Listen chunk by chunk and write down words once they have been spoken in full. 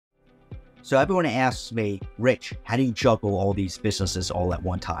So everyone asks me, Rich, how do you juggle all these businesses all at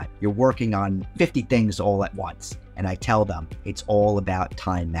one time? You're working on 50 things all at once. And I tell them it's all about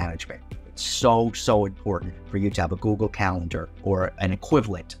time management. It's so important for you to have a Google Calendar or an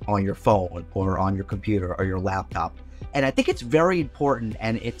equivalent on your phone or on your computer or your laptop. And I think it's very important,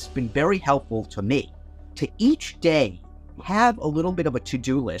 and it's been very helpful to me, to each day have a little bit of a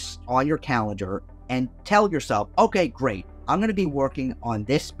to-do list on your calendar and tell yourself, okay, great, I'm going to be working on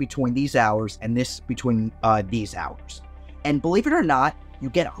this between these hours and this between these hours. And believe it or not, you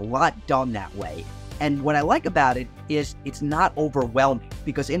get a lot done that way. And what I like about it is it's not overwhelming,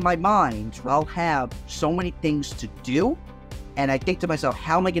 because in my mind, I'll have so many things to do. And I think to myself,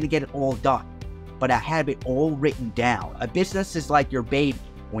 how am I going to get it all done? But I have it all written down. A business is like your baby.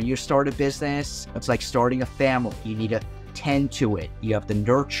 When you start a business, it's like starting a family. You need to tend to it. You have to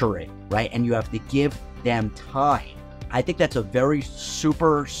nurture it, right? And you have to give them time. I think that's a very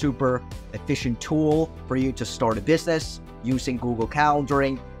super efficient tool for you to start a business, using Google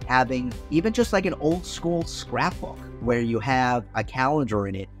Calendaring, having even just like an old school scrapbook where you have a calendar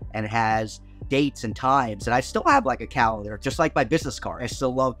in it and it has dates and times. And I still have like a calendar, just like my business card. I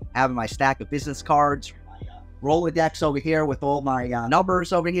still love having my stack of business cards, my Rolodex over here with all my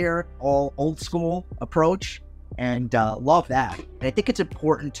numbers over here, all old school approach, and love that. And I think it's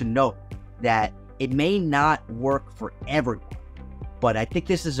important to note that it may not work for everyone, but I think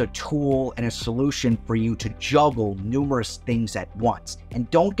this is a tool and a solution for you to juggle numerous things at once. And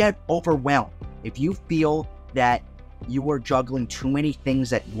don't get overwhelmed. If you feel that you are juggling too many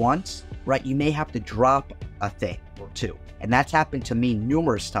things at once, right, you may have to drop a thing or two. And that's happened to me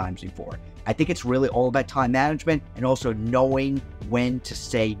numerous times before. I think it's really all about time management and also knowing when to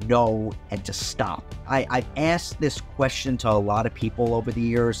say no and to stop. I've asked this question to a lot of people over the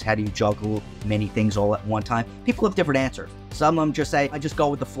years. How do you juggle many things all at one time? People have different answers. Some of them just say, I just go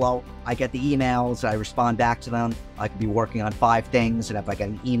with the flow. I get the emails, I respond back to them. I could be working on 5 things, and if I get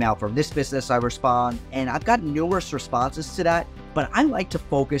an email from this business, I respond. And I've gotten numerous responses to that, but I like to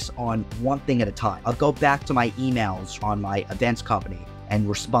focus on one thing at a time. I'll go back to my emails on my events company and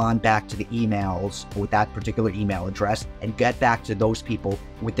respond back to the emails with that particular email address and get back to those people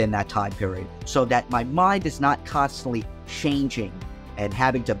within that time period, so that my mind is not constantly changing and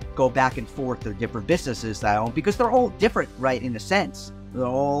having to go back and forth to different businesses that I own, because they're all different, right, in a sense. They're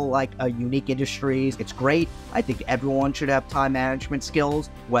all like unique industries. It's great. I think everyone should have time management skills,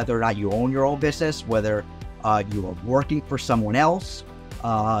 whether or not you own your own business, whether you are working for someone else,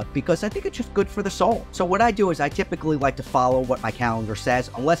 because I think it's just good for the soul. So what I do is I typically like to follow what my calendar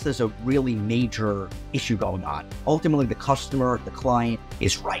says, unless there's a really major issue going on. Ultimately, the customer, the client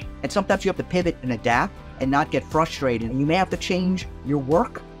is right. And sometimes you have to pivot and adapt and not get frustrated. And you may have to change your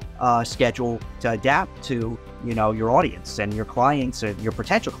work schedule to adapt to, you know, your audience and your clients and your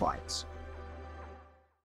potential clients.